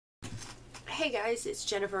Hey guys, it's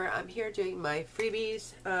Jennifer. I'm here doing my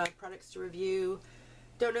freebies, products to review.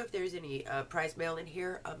 Don't know if there's any prize mail in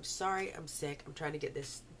here. I'm sorry, I'm sick. I'm trying to get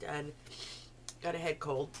this done. Got a head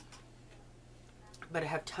cold, but I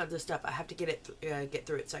have tons of stuff. I have to get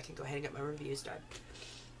through it so I can go ahead and get my reviews done.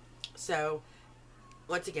 So,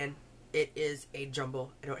 once again, it is a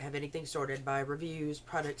jumble. I don't have anything sorted by reviews,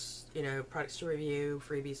 products, products to review,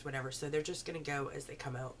 freebies, whatever. So they're just going to go as they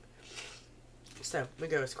come out. So, I'm going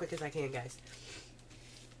to go as quick as I can, guys.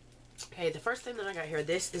 Okay, the first thing that I got here,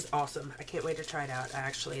 this is awesome. I can't wait to try it out.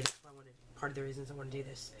 Actually, that's part of the reasons I want to do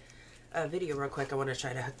this video real quick. I want to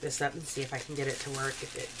try to hook this up and see if I can get it to work.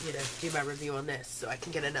 If it, do my review on this so I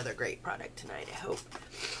can get another great product tonight, I hope.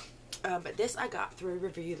 But this I got through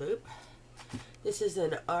Review Loop. This is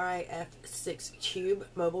an RIF6 tube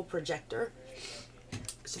mobile projector.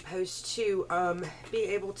 Supposed to be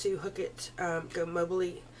able to hook it, go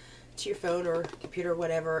mobily to your phone or computer or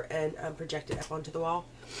whatever, and project it up onto the wall.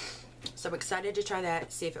 So I'm excited to try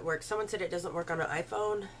that, see if it works. Someone said it doesn't work on an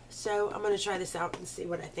iPhone, so I'm going to try this out and see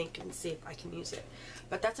what I think and see if I can use it.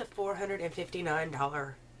 But that's a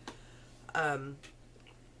 $459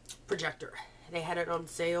 projector. They had it on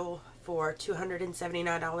sale for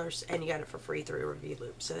 $279, and you got it for free through Review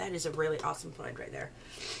Loop. So that is a really awesome find right there.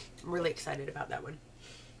 I'm really excited about that one.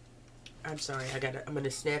 I'm sorry, I'm going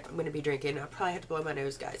to snip. I'm going to be drinking. I'll probably have to blow my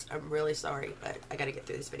nose, guys. I'm really sorry, but I got to get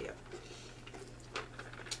through this video.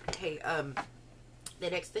 Okay, the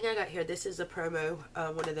next thing I got here, this is a promo.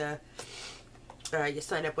 One of the, you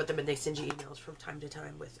sign up with them and they send you emails from time to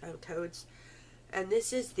time with codes. And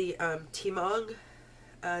this is the tea mug.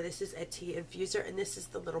 This is a tea infuser, and this is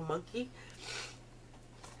the little monkey.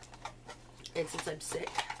 And since I'm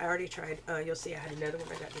sick, I already tried, you'll see I had another one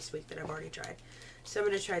I got this week that I've already tried. So I'm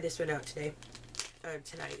going to try this one out today,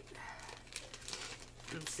 tonight.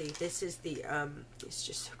 Let's see, this is the, it's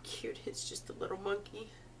just so cute. It's just a little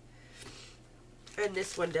monkey. And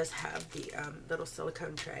this one does have the little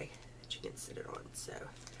silicone tray that you can sit it on. So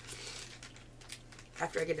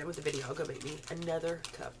after I get done with the video, I'll go make me another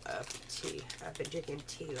cup of tea. I've been drinking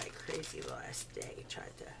tea like crazy the last day,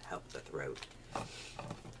 trying to help the throat.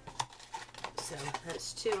 So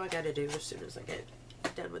that's two I got to do as soon as I get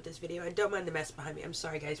done with this video. And don't mind the mess behind me. I'm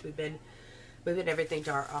sorry, guys. We've been moving everything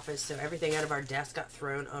to our office, so everything out of our desk got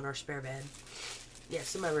thrown on our spare bed. Yeah,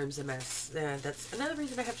 so my room's a mess. That's another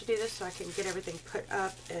reason I have to do this, so I can get everything put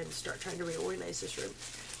up and start trying to reorganize this room.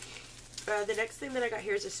 The next thing that I got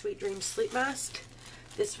here is a Sweet Dreams sleep mask.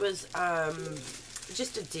 This was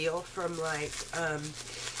just a deal from like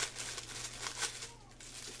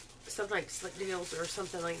something like Slick Deals or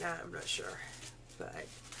something like that. I'm not sure, but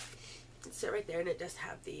it's right there, and it does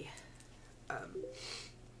have the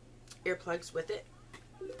earplugs with it.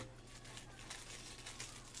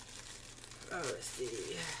 Oh, let's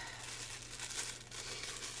see.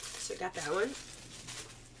 So I got that one.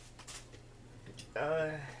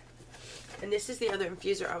 And this is the other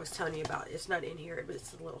infuser I was telling you about. It's not in here, but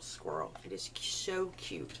it's a little squirrel. It is so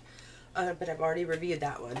cute. But I've already reviewed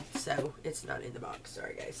that one, so it's not in the box.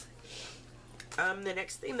 Sorry, guys. The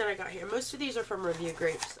next thing that I got here, most of these are from review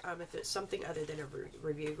groups. If it's something other than a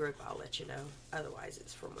review group, I'll let you know. Otherwise,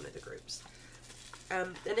 it's from one of the groups.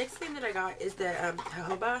 The next thing that I got is the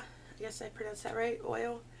jojoba, I guess I pronounced that right,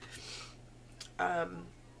 oil.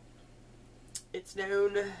 It's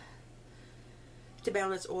known to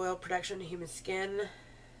balance oil production in human skin.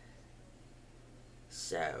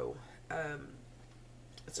 So,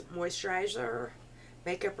 it's a moisturizer,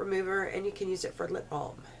 makeup remover, and you can use it for lip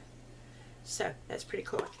balm. So, that's pretty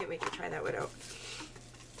cool. I can't wait to try that one out.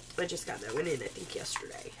 I just got that one in, I think,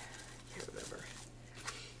 yesterday. Can't remember.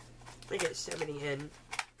 I get so many in.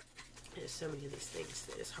 There's so many of these things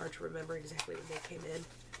that it's hard to remember exactly when they came in.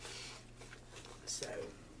 So,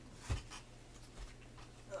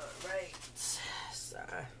 alright. So,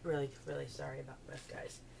 really sorry about this,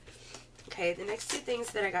 guys. Okay, the next two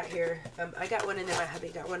things that I got here, I got one and then my hubby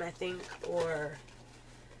got one, I think, or,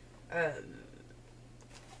 no.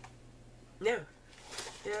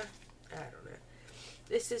 Yeah, I don't know.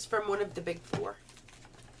 This is from one of the big four.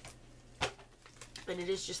 And it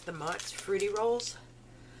is just the Mott's Fruity Rolls.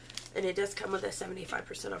 And it does come with a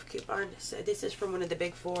 75% off coupon. So this is from one of the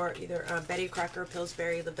big four, either Betty Crocker,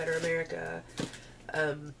 Pillsbury, Live Better America,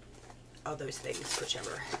 all those things,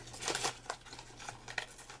 whichever.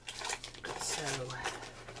 So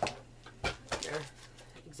they're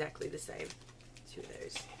exactly the same, two of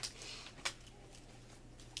those.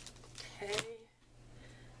 Okay,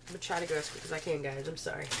 I'm gonna try to go as quick as I can, guys. I'm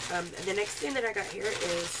sorry. And the next thing that I got here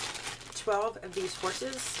is 12 of these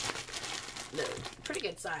horses. no, pretty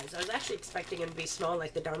good size. I was actually expecting them to be small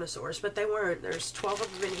like the dinosaurs, but they weren't. There's 12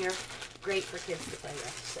 of them in here. Great for kids to play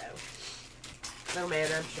with, so. Oh man,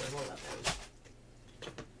 I'm sure we'll love those.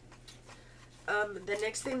 The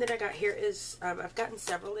next thing that I got here is, I've gotten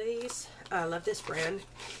several of these. I love this brand.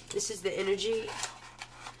 This is the Energy,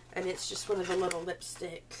 and it's just one of the little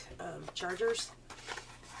lipstick chargers.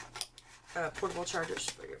 Portable chargers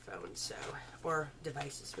for your phone, so, or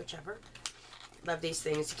devices, whichever. Love these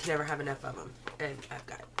things. You can never have enough of them, and I've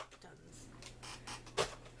got tons.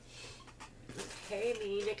 Okay,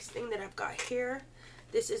 the next thing that I've got here,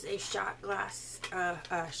 this is a shot flask.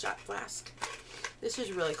 This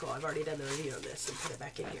is really cool. I've already done the review on this and put it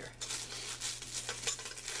back in here.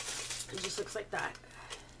 It just looks like that.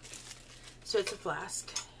 So it's a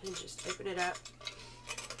flask, and just open it up,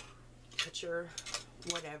 put your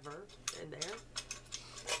whatever in there,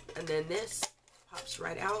 and then this pops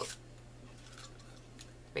right out.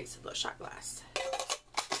 Makes a little shot glass.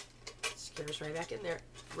 Secures right back in there.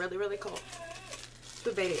 Really, really cool.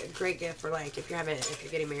 Would be a great gift for like if you're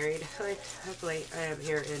getting married. Like hopefully I am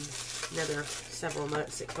here in another several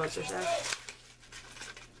months, 6 months or so.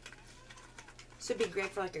 So it'd be great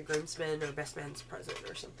for like a groomsman or best man's present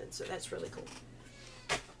or something. So that's really cool.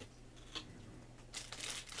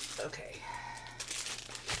 Okay.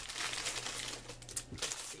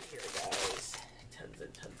 Let's see here, guys. Tons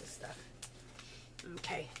and tons of stuff.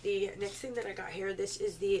 Okay, the next thing that I got here, this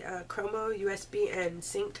is the Chromo USB and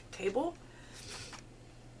sync cable.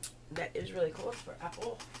 That is really cool. It's for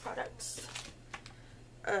Apple products.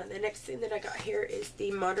 The next thing that I got here is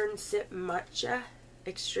the Modern Sip Matcha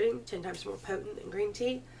Extreme, 10 times more potent than green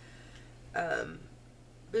tea.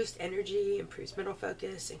 Boosts energy, improves mental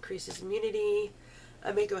focus, increases immunity.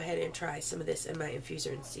 I may go ahead and try some of this in my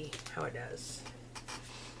infuser and see how it does.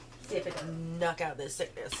 See if it can knock out this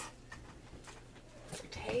sickness.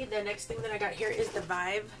 Okay, the next thing that I got here is the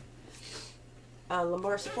Vive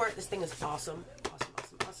lumbar support. This thing is awesome.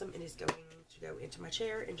 Awesome. It is going to go into my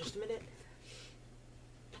chair in just a minute.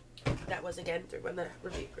 That was again through one of the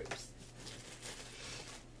review groups.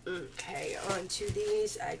 Okay, on to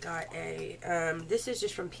these. I got a, this is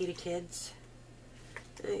just from PETA Kids.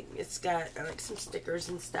 It's got like some stickers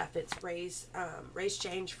and stuff. It's raise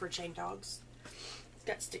change for chain dogs. It's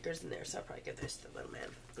got stickers in there, so I'll probably give this to the little man.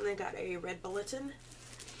 And I got a red bulletin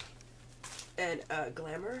and a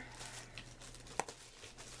glamour.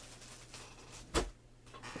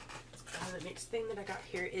 The next thing that I got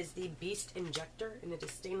here is the Beast Injector, and it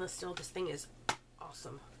is stainless steel. This thing is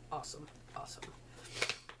awesome. I have to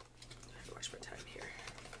watch my time here.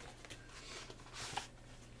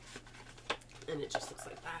 And it just looks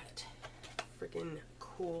like that. Freaking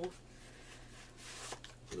cool.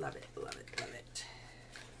 Love it.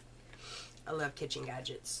 I love kitchen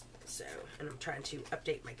gadgets, so, and I'm trying to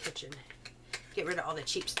update my kitchen. Get rid of all the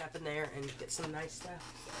cheap stuff in there and get some nice stuff.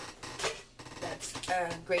 So that's a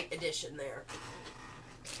great addition there.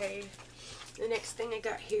 Okay, the next thing I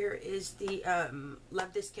got here is the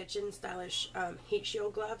Love This Kitchen Stylish Heat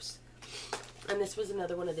Shield Gloves. And this was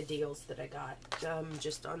another one of the deals that I got,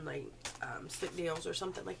 just on like Slick Deals or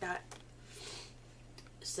something like that.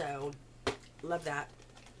 So, love that.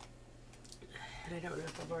 And I don't know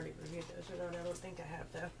if I've already reviewed those or not. I don't think I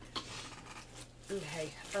have though. Okay,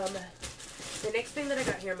 the next thing that I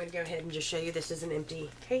got here, I'm going to go ahead and just show you. This is an empty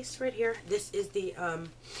case right here. This is the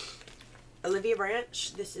Olivia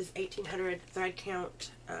Branch. This is 1800 thread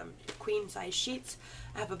count queen size sheets.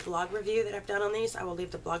 I have a blog review that I've done on these. I will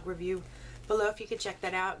leave the blog review below if you could check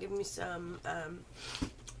that out. Give me some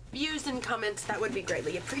views and comments. That would be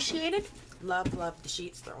greatly appreciated. Love the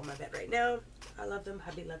sheets. They're on my bed right now. I love them.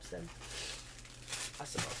 Hubby loves them.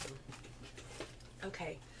 Awesome.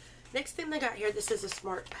 Okay. Next thing I got here, this is a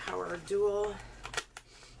Smart Power Dual.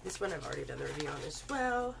 This one I've already done the review on as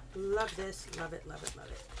well. Love this. Love it.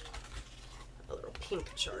 A little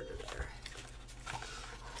pink charger there.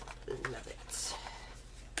 Love it.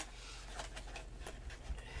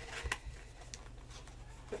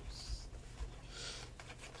 Oops.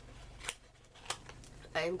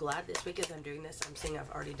 I am glad this week as I'm doing this, I'm seeing I've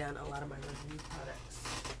already done a lot of my review products.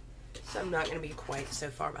 So I'm not going to be quite so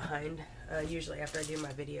far behind. Usually after I do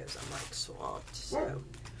my videos, I'm like swamped. So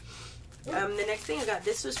the next thing I got,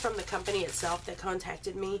 this was from the company itself that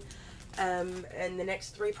contacted me. And the next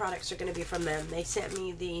 3 products are going to be from them. They sent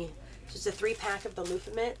me just a 3-pack of the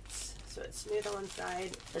loofah mitts. So it's smooth on one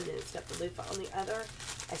side, and then it's got the loofah on the other.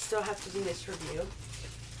 I still have to do this review.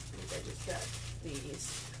 I just got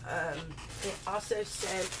these. They also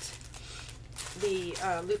sent the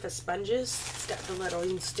loofah sponges. It's got the little,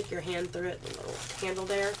 you can stick your hand through it, the little handle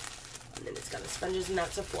there. And then it's got the sponges, and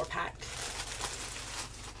that's a 4-pack.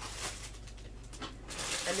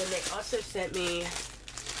 And then they also sent me,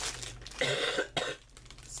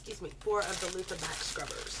 excuse me, 4 of the Luther back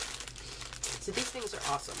scrubbers. So these things are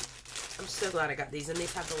awesome. I'm so glad I got these. And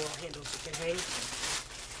these have the little handles you can hang.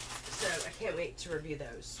 So I can't wait to review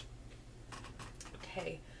those.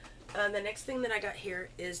 Okay. The next thing that I got here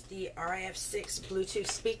is the RIF6 Bluetooth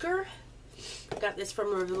speaker. I got this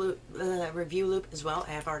from Review Loop as well.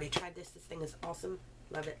 I have already tried this. This thing is awesome.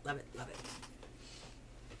 Love it, love it, love it.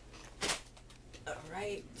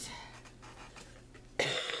 Alright.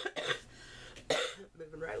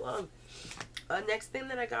 Moving right along. Next thing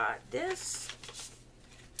that I got, this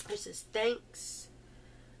is thanks.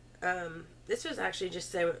 This was actually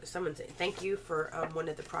just someone saying thank you for one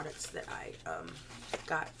of the products that I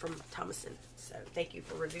got from Thomason. So thank you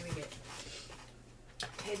for reviewing it.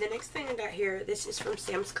 Okay, the next thing I got here, this is from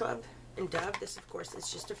Sam's Club and Dove. This, of course,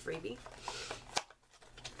 is just a freebie.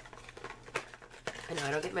 I know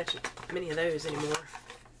I don't get many of those anymore.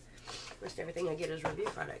 Most everything I get is review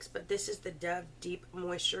products. But this is the Dove Deep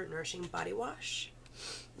Moisture Nourishing Body Wash.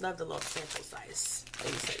 Love the little sample size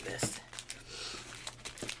things like this.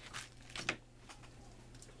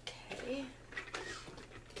 Okay.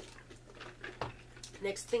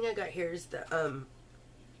 Next thing I got here is the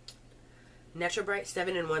Natural Bright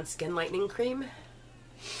 7-in-1 Skin Lightening Cream.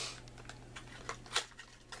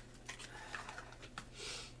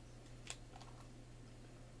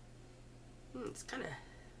 It's kind of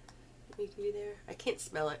leaky there. I can't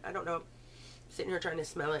smell it. I don't know. I'm sitting here trying to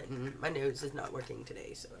smell it, and my nose is not working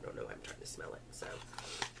today, so I don't know why I'm trying to smell it. So,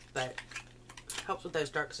 but helps with those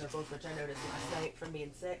dark circles, which I noticed last night from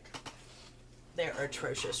being sick. They're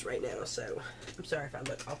atrocious right now, so I'm sorry if I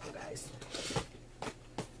look awful, guys.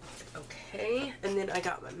 Okay, and then I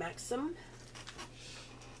got my Maxim.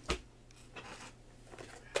 Go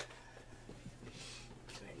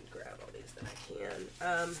ahead and grab all these that I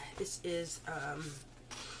can. This is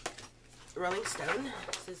Rolling Stone.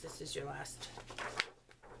 It says this is your last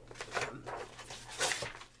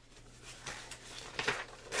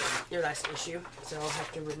issue, so I'll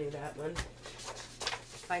have to renew that one.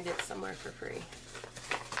 Find it somewhere for free.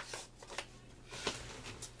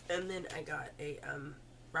 And then I got a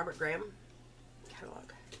Robert Graham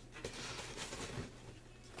catalog.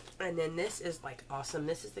 And then this is like awesome.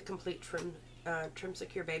 This is the complete Trim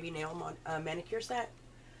Secure Baby Nail Manicure set.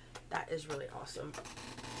 That is really awesome.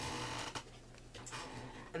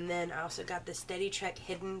 And then I also got the Steady Trek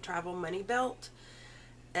Hidden Travel Money Belt.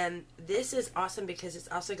 And this is awesome because it's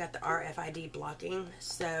also got the RFID blocking,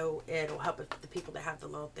 so it'll help with the people that have the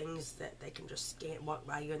little things that they can just scan, walk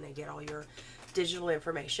by you, and they get all your digital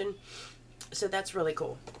information. So that's really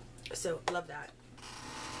cool. So love that.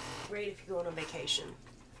 Great if you're going on vacation.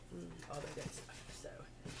 All that good stuff.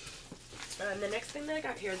 So, the next thing that I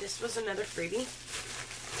got here, this was another freebie.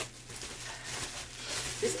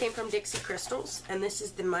 This came from Dixie Crystals, and this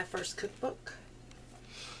is My First Cookbook.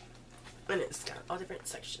 And it's got all different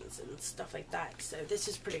sections and stuff like that. So this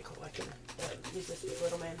is pretty cool. I can use this big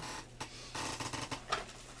little man.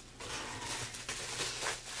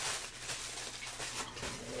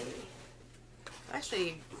 Okay.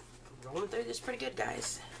 Actually, rolling through this pretty good,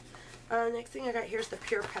 guys. Next thing I got here is the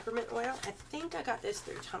Pure Peppermint Oil. I think I got this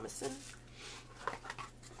through Thomason.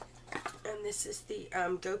 And this is the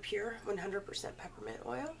Go Pure 100% Peppermint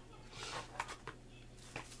Oil.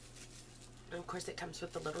 And of course it comes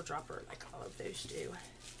with the little dropper like all of those do.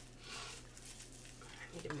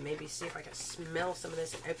 I need to maybe see if I can smell some of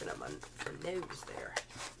this and open up my nose there.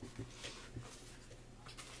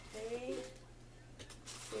 Okay.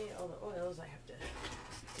 See all the oils I have to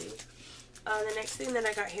do. The next thing that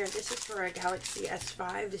I got here, this is for a Galaxy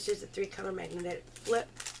S5. This is a 3-color magnetic flip.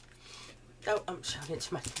 Oh, I'm showing it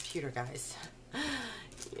to my computer, guys.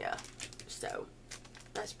 Yeah. So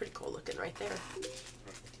that's pretty cool looking right there. I'm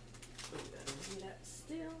gonna do that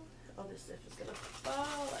still. All this stuff is gonna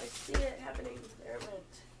fall. I see it happening. There it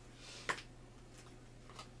went.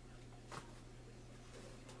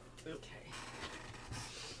 Okay.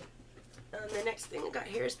 The next thing I got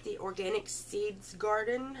here is the Organic Seeds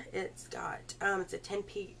Garden. It's got it's a 10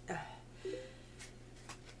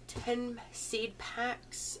 seed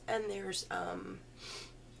packs, and there's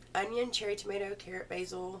onion, cherry tomato, carrot,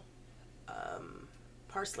 basil,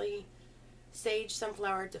 parsley, sage,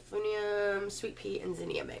 sunflower, defunium, sweet pea, and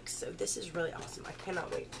zinnia mix. So this is really awesome. I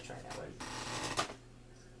cannot wait to try that one.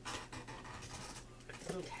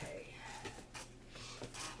 Okay.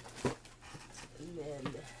 And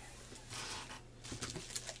then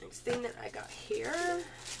next thing that I got here,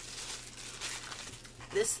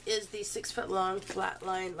 this is the 6-foot-long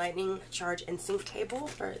flatline lightning charge and sync cable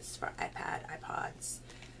for iPad, iPods.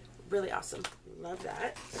 Really awesome. Love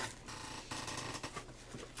that.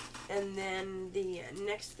 And then the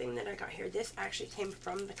next thing that I got here, this actually came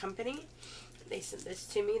from the company. They sent this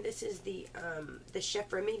to me. This is the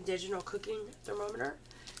Chef Remy digital cooking thermometer.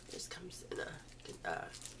 This comes in a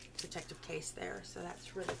protective case there, so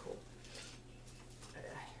that's really cool.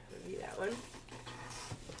 Review that one.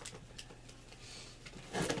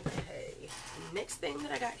 Okay, next thing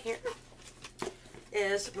that I got here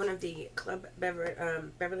is one of the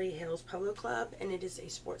Beverly Hills Polo Club, and it is a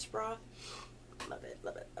sports bra. Love it,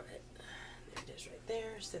 love it, love it. There it is right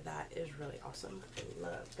there. So that is really awesome.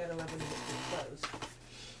 I gotta love when you get these clothes.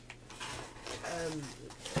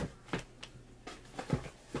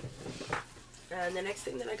 And the next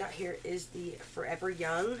thing that I got here is the Forever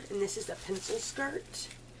Young, and this is a pencil skirt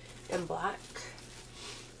in black.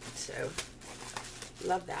 So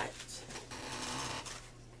love that.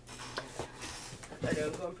 I know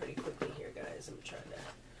I'm going pretty quickly here, guys. I'm trying to...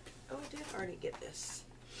 Oh, I did already get this.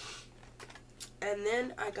 And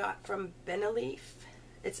then I got from Beneleaf.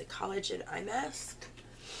 It's a collagen eye mask.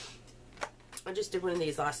 I just did one of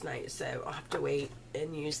these last night, so I'll have to wait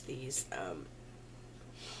and use these.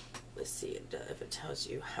 Let's see if it tells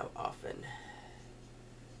you how often.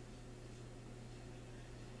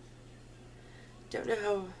 Don't know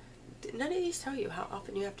how... None of these tell you how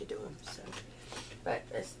often you have to do them, so... But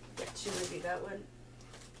let's get to review that one.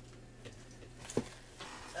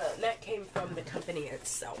 That came from the company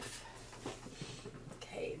itself.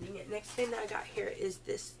 Okay, the next thing that I got here is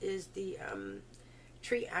this is the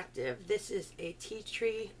Tree Active. This is a tea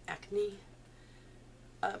tree acne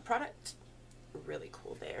product. Really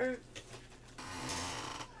cool there.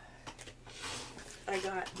 I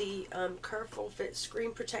got the Curve Full Fit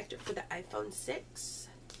Screen Protector for the iPhone 6.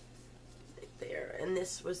 Right there. And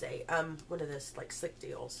this was a one of those like slick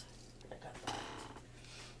deals. I got that.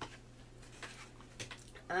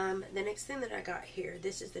 The next thing that I got here,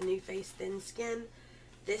 this is the New Face Thin Skin.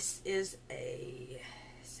 This is a,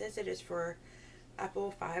 says it is for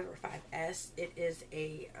Apple 5 or 5S. It is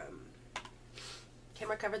a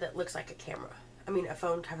camera cover that looks like a camera. I mean, a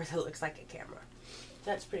phone cover that looks like a camera.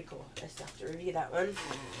 That's pretty cool. I still have to review that one.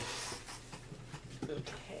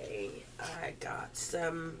 Okay, I got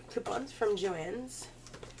some coupons from Joann's,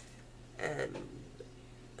 and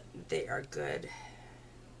they are good.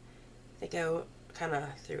 They go kind of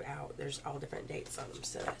throughout. There's all different dates on them,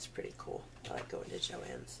 so that's pretty cool. I like going to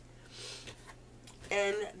Joann's.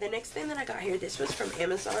 And the next thing that I got here, this was from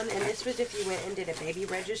Amazon, and this was if you went and did a baby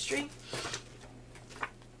registry.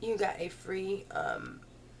 You got a free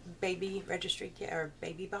baby registry kit or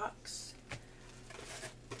baby box.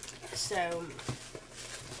 So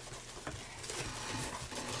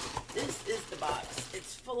this is the box.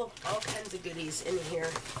 It's full of all kinds of goodies in here.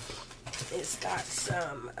 It's got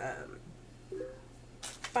some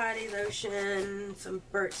body lotion, some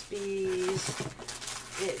Burt's Bees.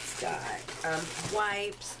 It's got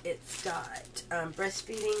wipes. It's got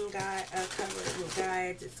breastfeeding covering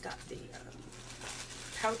guides. It's got the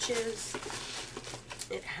pouches.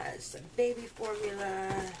 It has some baby formula.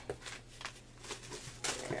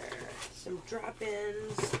 There, some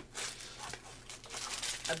drop-ins,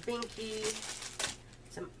 a binky,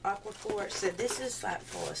 some Aquaphor. So this is slap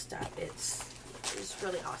full of stuff. It's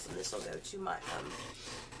really awesome. This will go to my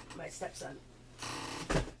my stepson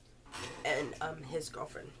and his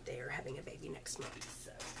girlfriend. They are having a baby next month.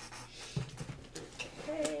 So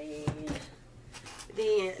okay.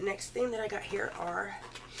 The next thing that I got here are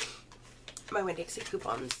my Winn-Dixie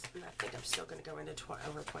coupons, and I think I'm still going to go into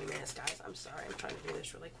over 20 minutes, guys. I'm sorry. I'm trying to do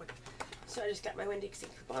this really quick. So I just got my Winn-Dixie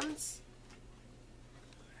coupons.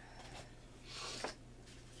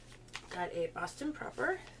 Got a Boston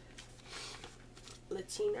Proper,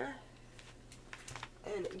 Latina,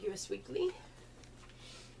 and US Weekly.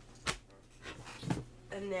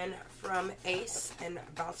 And then from Ace and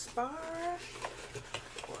Valspar,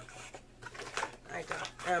 I got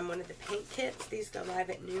one of the paint kits. These go live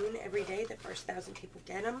at noon every day. The first 1,000 people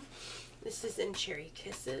get them. This is in Cherry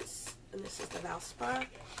Kisses, and this is the Valspar.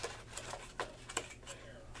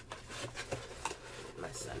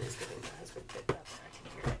 My son is getting my husband picked up. I can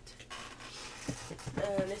hear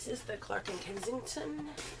it. This is the Clark and Kensington.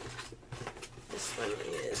 This one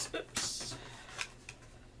is, oops,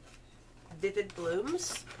 Vivid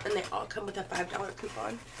Blooms, and they all come with a $5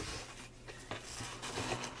 coupon.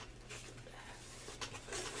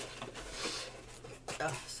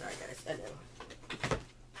 Oh, sorry guys, I know.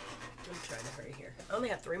 I'm trying to hurry here. I only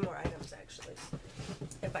have 3 more items actually.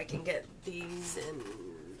 If I can get these, and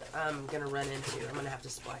I'm gonna run into, I'm gonna have to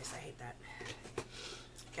splice. I hate that.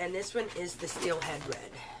 And this one is the Steelhead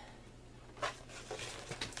Red.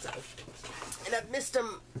 So, and I've missed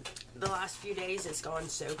them the last few days it's gone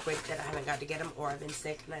so quick that I haven't got to get them, or I've been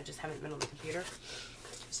sick and I just haven't been on the computer.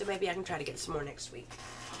 So maybe I can try to get some more next week.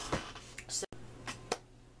 So,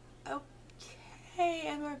 okay,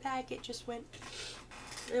 and we're back. It just went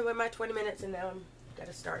my 20 minutes and now I'm got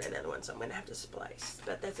to start another one, so I'm going to have to splice.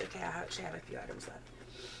 But that's okay. I actually have a few items left.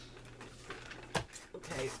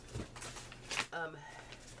 Okay.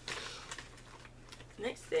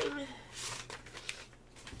 Next thing,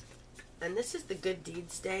 and this is the Good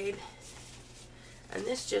Deeds Day, and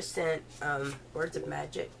this just sent Words of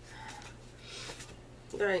Magic.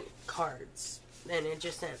 They're like cards, and it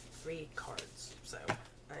just sent 3 cards, so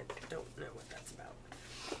I don't know what that's about.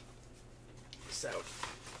 So,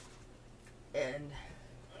 and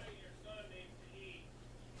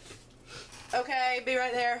okay, be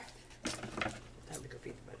right there. Time to go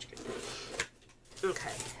feed the munchkin.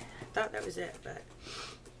 Okay, thought that was it, but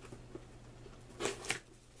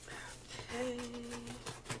okay.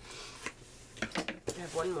 I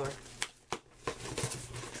have one more.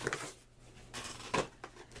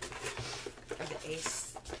 Of the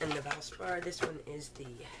Ace and the Valspar. This one is the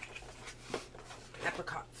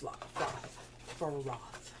apricot froth for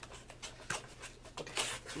Roth.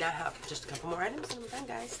 Okay, now I have just a couple more items and I'm done,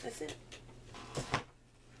 guys. That's it.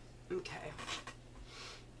 Okay.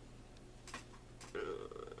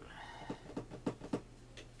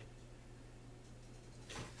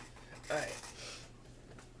 Alright.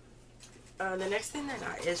 The next thing I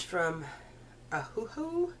got is from Hoo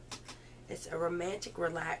Hoo. It's a romantic,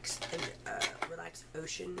 relaxed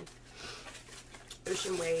ocean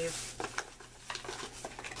wave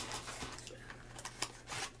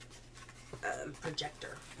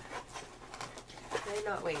projector. I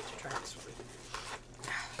cannot wait to try this one.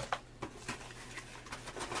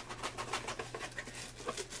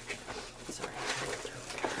 Sorry,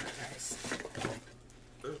 guys.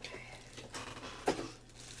 Okay.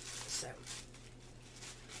 So.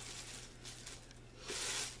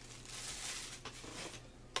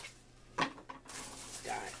 It's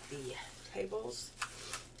got the tables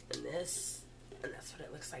and this, and that's what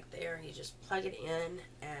it looks like there. You just plug it in,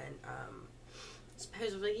 and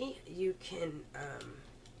supposedly you can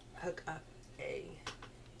hook up a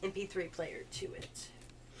MP3 player to it.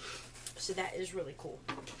 So that is really cool.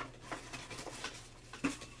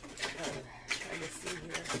 Trying to see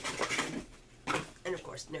here. And of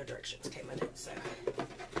course, no directions came with it, so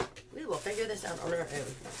we will figure this out on our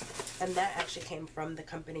own. And that actually came from the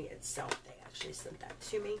company itself. They actually sent that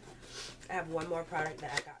to me. I have one more product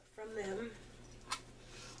that I got from them.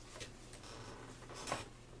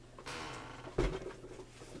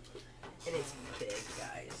 And it's big,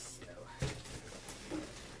 guys. So.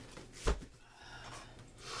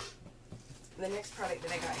 The next product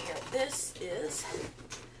that I got here, this is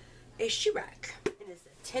a shoe rack. It is a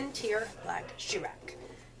 10-tier black shoe rack.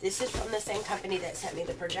 This is from the same company that sent me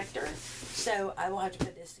the projector. So I will have to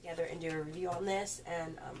put this together and do a review on this,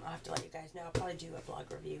 and I'll have to let you guys know. I'll probably do a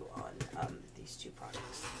blog review on these 2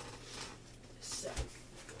 products. So,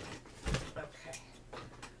 okay.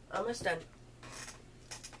 Almost done.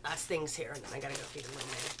 Last things here, and then I gotta go feed the little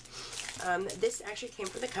man. This actually came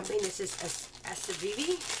from the company. This is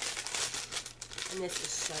Asavivi, and this is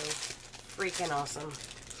so freaking awesome.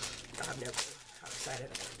 I have no clue how excited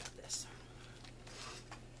I am about this.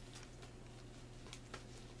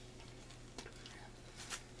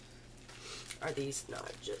 Are these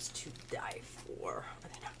not just to die for? Are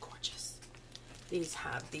they not gorgeous? These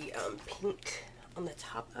have the pink on the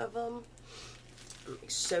top of them. I'm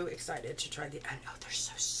so excited to try the. I know they're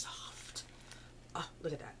so soft. Oh,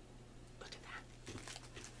 look at that! Look at that!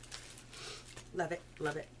 Love it,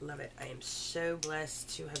 love it, love it. I am so blessed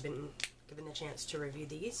to have been given the chance to review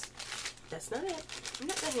these. That's not it. I'm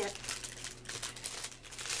not done yet.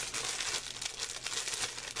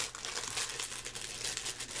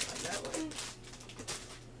 On that one.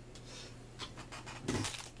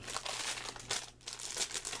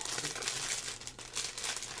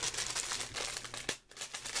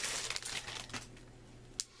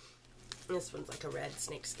 This one's like a red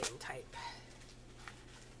snakeskin type.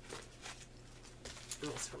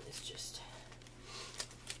 And this one is just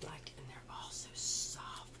black, and they're all so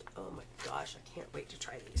soft. Oh my gosh, I can't wait to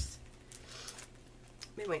try these.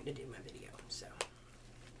 I've been waiting to do my video, so.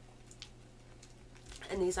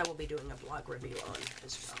 And these I will be doing a blog review on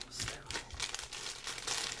as well, so.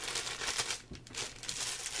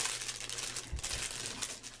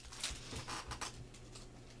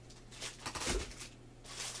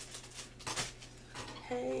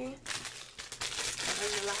 Okay, and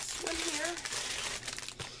the last one here,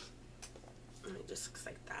 and it just looks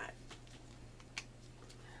like that.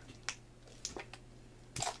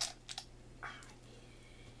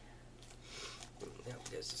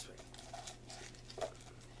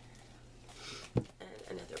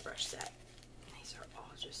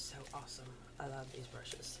 so awesome. I love these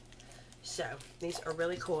brushes. So, these are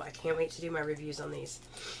really cool. I can't wait to do my reviews on these.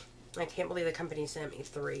 I can't believe the company sent me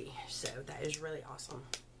 3. So, that is really awesome.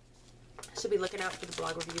 So, be looking out for the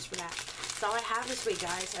blog reviews for that. That's all I have this week,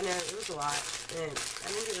 guys. I know it was a lot. And I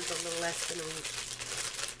think it was a little less than a week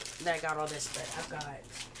that I got all this. But I've got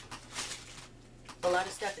a lot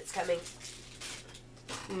of stuff that's coming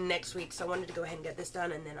next week. So, I wanted to go ahead and get this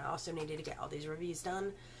done. And then I also needed to get all these reviews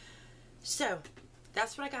done. So,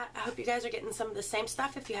 that's what I got. I hope you guys are getting some of the same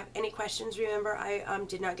stuff. If you have any questions, remember I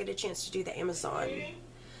did not get a chance to do the Amazon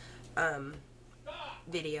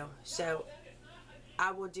video. So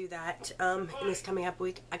I will do that in this coming up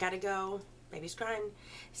week. I gotta go. Baby's crying.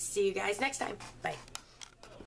 See you guys next time. Bye.